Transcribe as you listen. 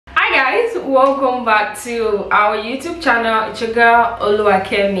welcome back to our YouTube channel. It's your girl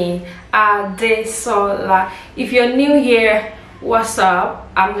Oluwakemi Adesola. If you're new here, what's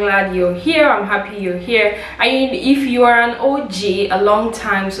up? I'm glad you're here. I'm happy you're here. And if you are an OG, a long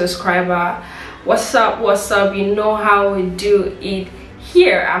time subscriber, what's up? You know how we do it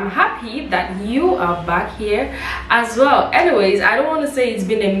here. I'm happy that you are back here as well. Anyways, I don't want to say it's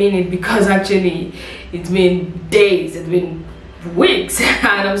been a minute because actually it's been days, it's been weeks,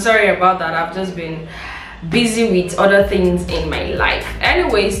 and I'm sorry about that. I've just been busy with other things in my life.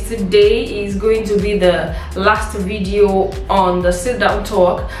 Anyways, today is going to be the last video on the sit down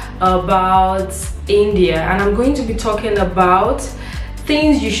talk about India, and I'm going to be talking about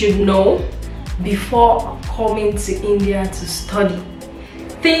things you should know before coming to India to study.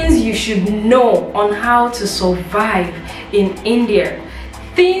 Things you should know on how to survive in India.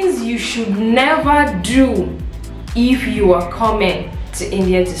 Things you should never do if you are coming to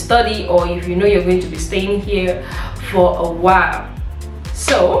India to study, or if you know you're going to be staying here for a while.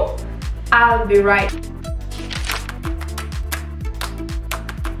 So I'll be right.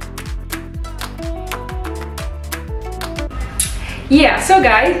 Yeah, so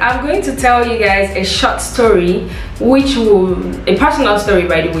guys, I'm going to tell you guys a short story, a personal story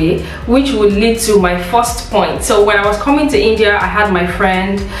by the way, which will lead to my first point. So when I was coming to India, I had my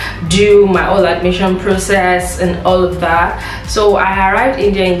friend do my whole admission process and all of that. So I arrived in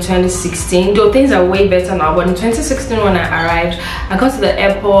India in 2016, though things are way better now, but in 2016 when I arrived, I got to the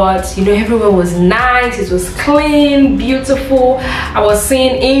airport, you know, everywhere was nice, it was clean, beautiful. I was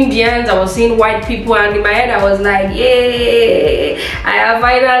seeing Indians, I was seeing white people, and in my head I was like, yay, I have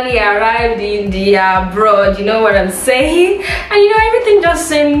finally arrived in the abroad, you know what I'm saying? And you know, everything just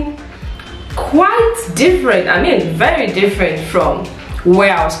seemed quite different. I mean, very different from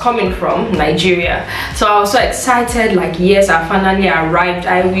where I was coming from, Nigeria. So I was so excited, like, yes, I finally arrived,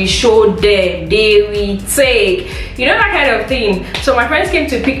 I will show them, they will take, you know, that kind of thing. So my friends came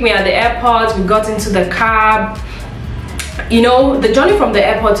to pick me at the airport, we got into the cab. You know, the journey from the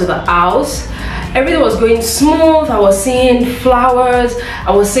airport to the house, everything was going smooth. I was seeing flowers,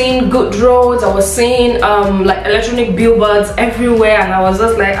 I was seeing good roads, I was seeing like electronic billboards everywhere, and I was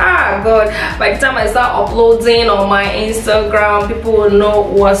just like, ah god, by the time I start uploading on my Instagram, people will know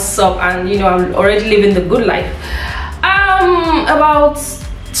what's up, and you know, I'm already living the good life. About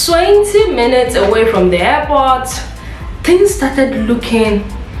 20 minutes away from the airport, things started looking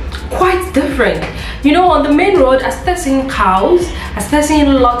quite different. You know, on the main road, I started seeing cows, I started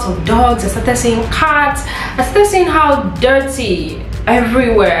seeing lots of dogs, I started seeing cats, I started seeing how dirty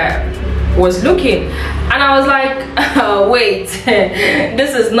everywhere was looking, and I was like, oh, wait,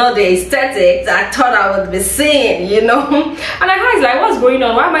 this is not the aesthetics I thought I would be seeing, you know. And I was like, what's going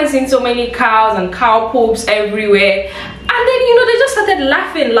on? Why am I seeing so many cows and cow poops everywhere? And then, you know, they just started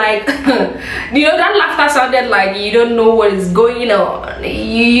laughing, like, you know, that laughter sounded like you don't know what is going on,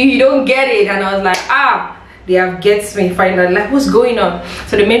 you don't get it. And I was like, ah, they have gets me finally, like, what's going on?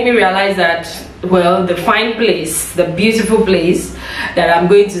 So they made me realize that, well, the fine place, the beautiful place that I'm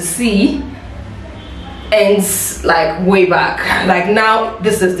going to see ends like way back, like now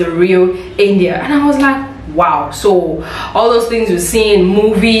this is the real India. And I was like, wow. So all those things you see in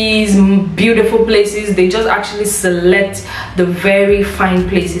movies, beautiful places, they just actually select the very fine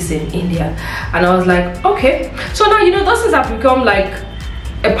places in India. And I was like, okay. So now, you know, those things have become like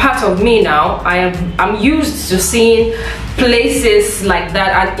a part of me now. I'm used to seeing places like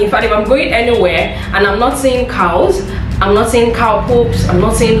that, and in fact, if I'm going anywhere and I'm not seeing cows, I'm not seeing cow poops, I'm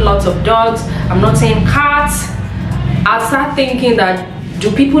not seeing lots of dogs, I'm not seeing cats, I'll start thinking that, do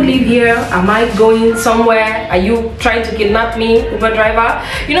people live here? Am I going somewhere? Are you trying to kidnap me, Uber driver?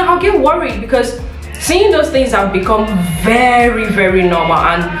 You know, I'll get worried because seeing those things have become very, very normal,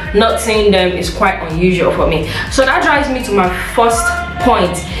 and not seeing them is quite unusual for me. So that drives me to my first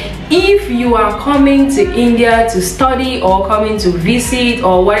point. If you are coming to India to study or coming to visit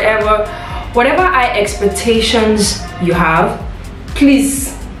or whatever high expectations you have,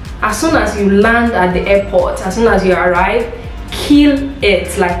 please, as soon as you land at the airport, as soon as you arrive, kill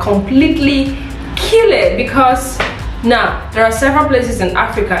it, like completely kill it. Because now there are several places in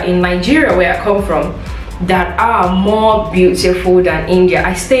Africa, in Nigeria where I come from, that are more beautiful than India.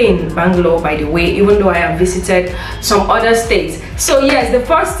 I stay in Bangalore, by the way, even though I have visited some other states. So yes, the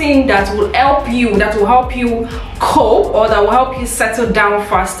first thing that will help you cope, or that will help you settle down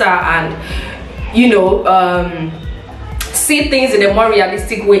faster and, you know, see things in a more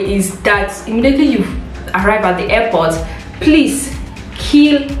realistic way, is that immediately you arrive at the airport, please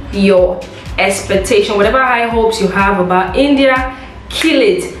kill your expectation. Whatever high hopes you have about India, kill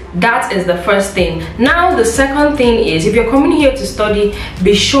it. that is the first thing. Now the second thing is, if you're coming here to study,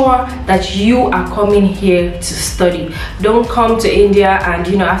 be sure that you are coming here to study. Don't come to India and,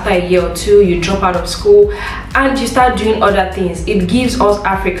 you know, after a year or two you drop out of school and you start doing other things. It gives us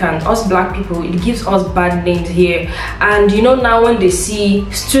Africans, us black people, it gives us bad names here. And you know, now when they see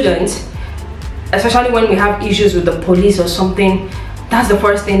students, especially when we have issues with the police or something, that's the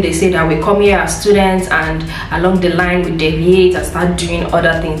first thing they say, that we come here as students and along the line we deviate and start doing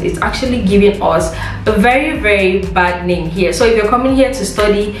other things. It's actually giving us a very, very bad name here. So if you're coming here to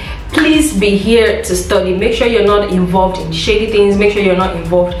study, please be here to study. Make sure you're not involved in shady things. Make sure you're not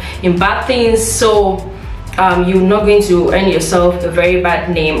involved in bad things, so you're not going to earn yourself a very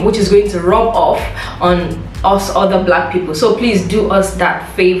bad name, which is going to rub off on us other black people. So please do us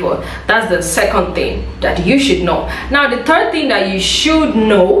that favor. That's the second thing that you should know. Now the third thing that you should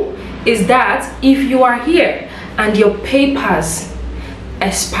know is that if you are here and your papers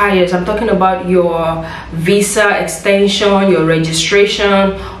expires, I'm talking about your visa extension, your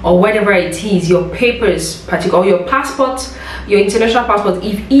registration, or whatever it is, your papers, particularly your passport, your international passport,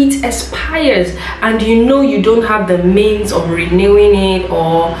 if it expires and you know you don't have the means of renewing it,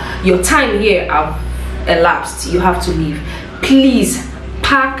 or your time here have elapsed, you have to leave, please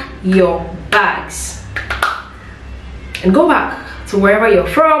pack your bags and go back to wherever you're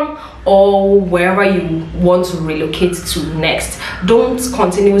from or wherever you want to relocate to next. Don't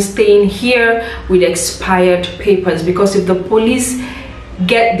continue staying here with expired papers, because if the police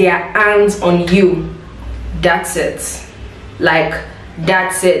get their hands on you, that's it. Like,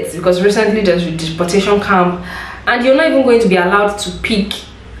 that's it. Because recently there's a deportation camp and you're not even going to be allowed to pick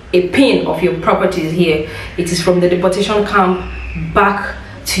a pin of your properties here. It is from the deportation camp back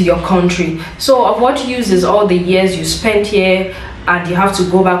to your country. So of what use is all the years you spent here and you have to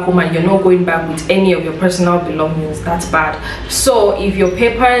go back home and you're not going back with any of your personal belongings? That's bad. So if your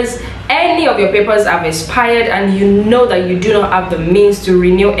papers, any of your papers have expired and you know that you do not have the means to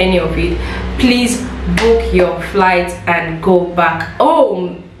renew any of it, please book your flight and go back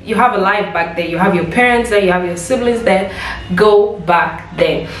home. You have a life back there, you have your parents there, you have your siblings there, go back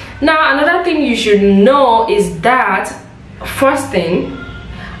there. Now another thing you should know is that, first thing,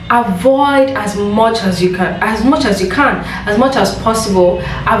 avoid as much as you can, as much as possible,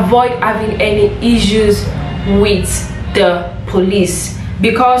 avoid having any issues with the police,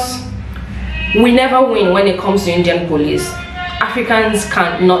 because we never win when it comes to Indian police. Africans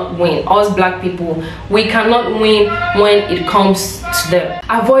cannot win. Us black people, we cannot win when it comes to them.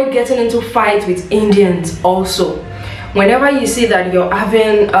 Avoid getting into fights with Indians also. Whenever you see that you're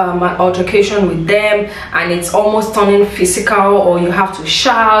having an altercation with them and it's almost turning physical, or you have to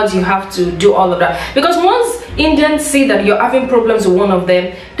shout, you have to do all of that, because once Indians see that you're having problems with one of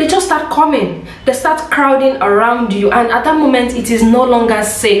them, they just start coming, they start crowding around you, and at that moment it is no longer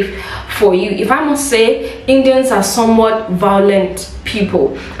safe for you. If I must say, Indians are somewhat violent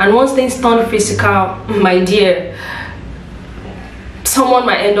people, and once things turn physical, my dear, someone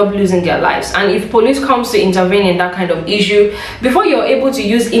might end up losing their lives. And if police comes to intervene in that kind of issue, before you're able to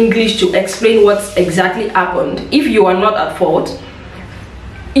use English to explain what exactly happened, if you are not at fault,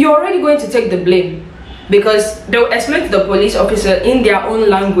 you're already going to take the blame, because they'll explain to the police officer in their own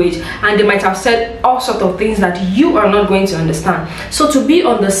language and they might have said all sorts of things that you are not going to understand. So to be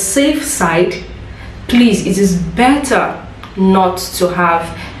on the safe side, please, it is better not to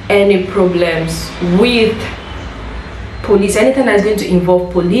have any problems with police. Anything that's going to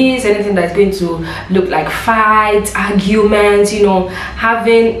involve police, anything that's going to look like fights, arguments, you know,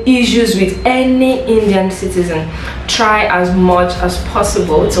 having issues with any Indian citizen, try as much as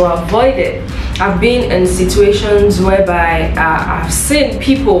possible to avoid it. I've been in situations whereby I've seen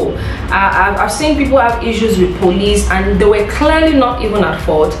people have issues with police and they were clearly not even at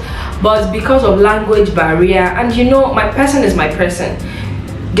fault, but because of language barrier, and you know, my person is my person,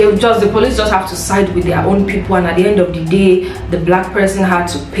 the police just have to side with their own people, and at the end of the day the black person had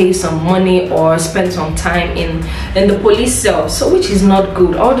to pay some money or spend some time in the police cell, so which is not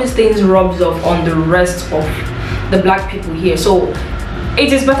good. All these things rubs off on the rest of the black people here, so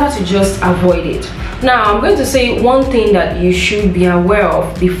it is better to just avoid it. Now I'm going to say one thing that you should be aware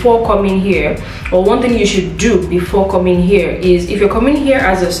of before coming here, or one thing you should do before coming here, is if you're coming here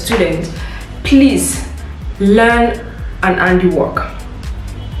as a student, please learn an handiwork.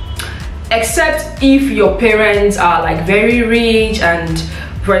 Except if your parents are like very rich, and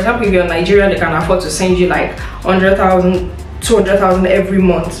for example if you're Nigerian, they can afford to send you like 100,000, 200,000 every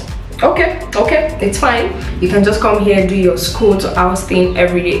month. Okay, it's fine, you can just come here, do your school to house thing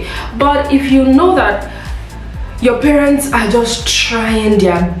every day. But if you know that your parents are just trying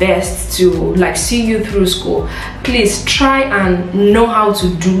their best to like see you through school, please try and know how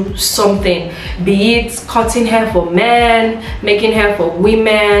to do something, be it cutting hair for men, making hair for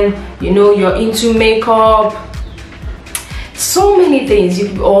women, you know, you're into makeup, so many things.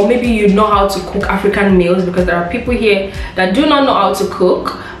 Or maybe you know how to cook African meals, because there are people here that do not know how to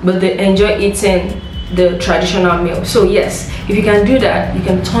cook but they enjoy eating the traditional meal. So yes, if you can do that, you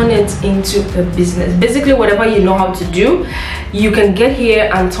can turn it into a business. Basically, whatever you know how to do, you can get here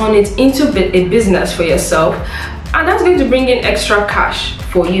and turn it into a business for yourself, and that's going to bring in extra cash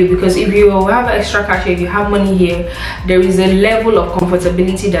for you. Because if you have extra cash, if you have money here, there is a level of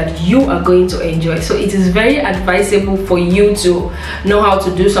comfortability that you are going to enjoy. So it is very advisable for you to know how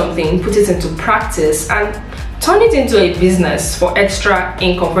to do something, put it into practice, and turn it into a business for extra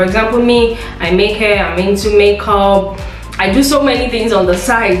income. For example, me, I make hair, I'm into makeup, I do so many things on the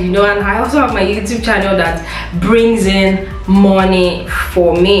side, you know, and I also have my YouTube channel that brings in money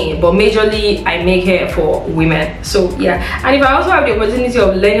for me, but majorly I make hair for women. So yeah, and if I also have the opportunity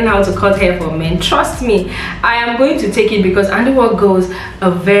of learning how to cut hair for men, trust me, I am going to take it, because handiwork goes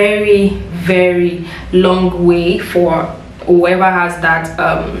a very long way for whoever has that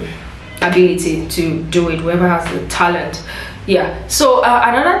ability to do it, whoever has the talent. Yeah, so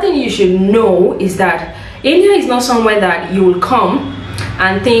another thing you should know is that India is not somewhere that you will come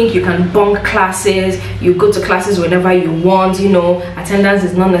and think you can bunk classes, you go to classes whenever you want, you know, attendance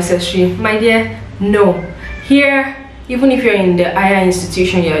is not necessary. My dear, no. Here, even if you're in the higher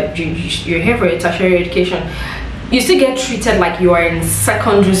institution, you're here for a tertiary education, you still get treated like you are in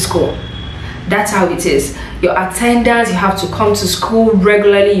secondary school. That's how it is. Your attendance, you have to come to school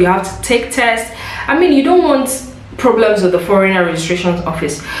regularly, you have to take tests. I mean, you don't want problems with the Foreigner Registration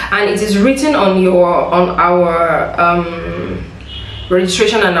Office, and it is written on our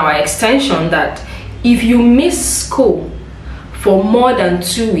registration and our extension that if you miss school for more than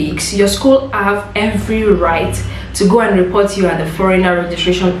 2 weeks, your school have every right to go and report you at the Foreigner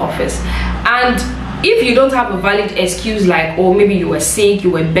Registration Office. And if you don't have a valid excuse, like, oh, maybe you were sick,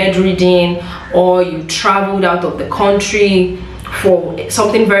 you were bedridden, or you traveled out of the country for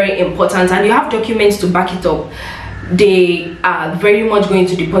something very important, and you have documents to back it up, they are very much going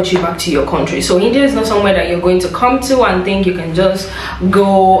to deport you back to your country. So India is not somewhere that you're going to come to and think you can just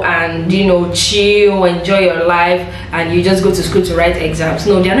go and, you know, chill, enjoy your life, and you just go to school to write exams.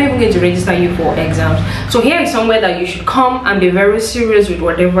 No, they're not even going to register you for exams. So here is somewhere that you should come and be very serious with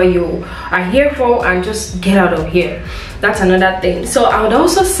whatever you are here for, and just get out of here. That's another thing. So I would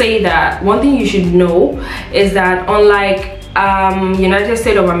also say that one thing you should know is that unlike United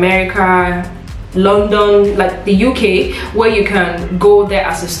States of America, London, like the UK, where you can go there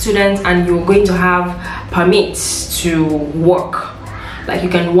as a student and you're going to have permits to work, like you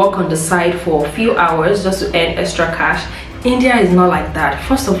can work on the side for a few hours just to earn extra cash. India is not like that.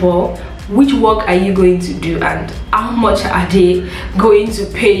 First of all, which work are you going to do and how much are they going to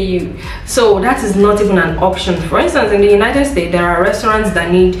pay you? So that is not even an option. For instance, in the United States, there are restaurants that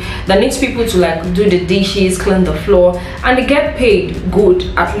needs people to like do the dishes, clean the floor, and they get paid good,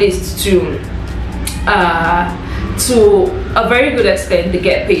 at least to a very good extent they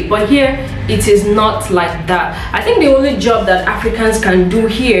get paid. But here it is not like that. I think the only job that Africans can do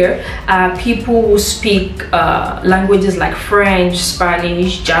here are people who speak languages like French,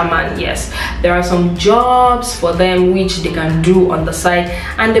 Spanish, German. Yes, there are some jobs for them which they can do on the side,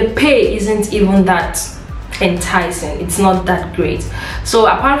 and the pay isn't even that enticing. It's not that great. So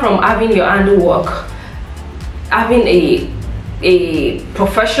apart from having your handiwork, having a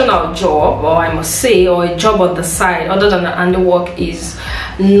professional job, or I must say, or a job on the side other than the handiwork, is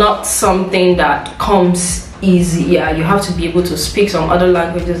not something that comes easy. Yeah, you have to be able to speak some other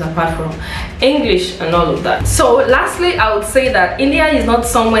languages apart from English and all of that. So lastly, I would say that India is not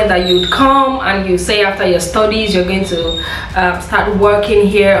somewhere that you'd come and you say after your studies you're going to start working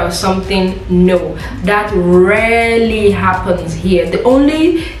here or something. No, that rarely happens here. The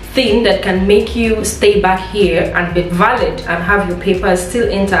only thing that can make you stay back here and be valid and have your papers still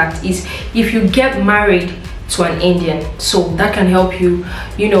intact is if you get married to an Indian. So that can help you,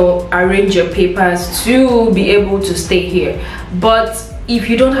 you know, arrange your papers to be able to stay here. But if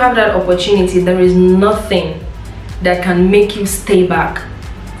you don't have that opportunity, there is nothing that can make you stay back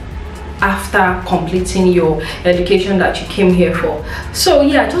after completing your education that you came here for. So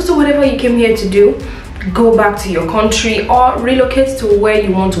yeah, just do whatever you came here to do. Go back to your country or relocate to where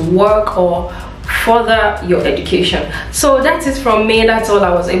you want to work or further your education. So that's it from me. That's all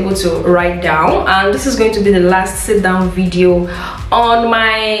I was able to write down, and this is going to be the last sit down video on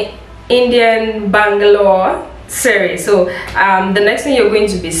my Indian Bangalore series. So the next thing you're going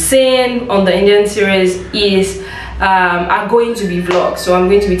to be seeing on the Indian series is are going to be vlogs. So I'm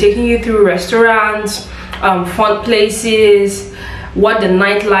going to be taking you through restaurants, fun places, what the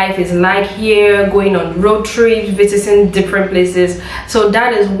nightlife is like here, going on road trips, visiting different places. So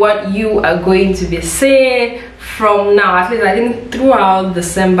that is what you are going to be seeing from now, at least I think throughout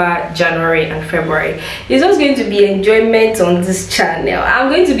December, January and February. It's just going to be enjoyment on this channel. I'm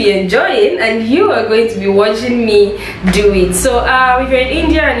going to be enjoying and you are going to be watching me do it. So if you're in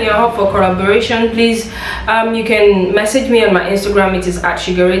India and you're up for collaboration, please you can message me on my Instagram. It is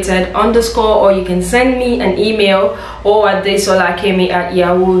 @sugarated_, or you can send me an email or at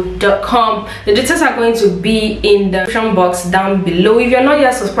desolakemi@yahoo.com. The details are going to be in the description box down below. If you're not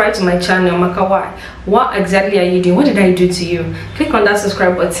yet subscribed to my channel, Makawai, what exactly are you doing? What did I do to you? Click on that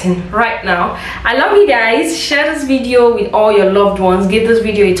subscribe button right now. I love you guys. Share this video with all your loved ones. Give this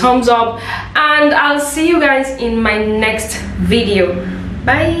video a thumbs up and I'll see you guys in my next video.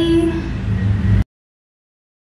 Bye.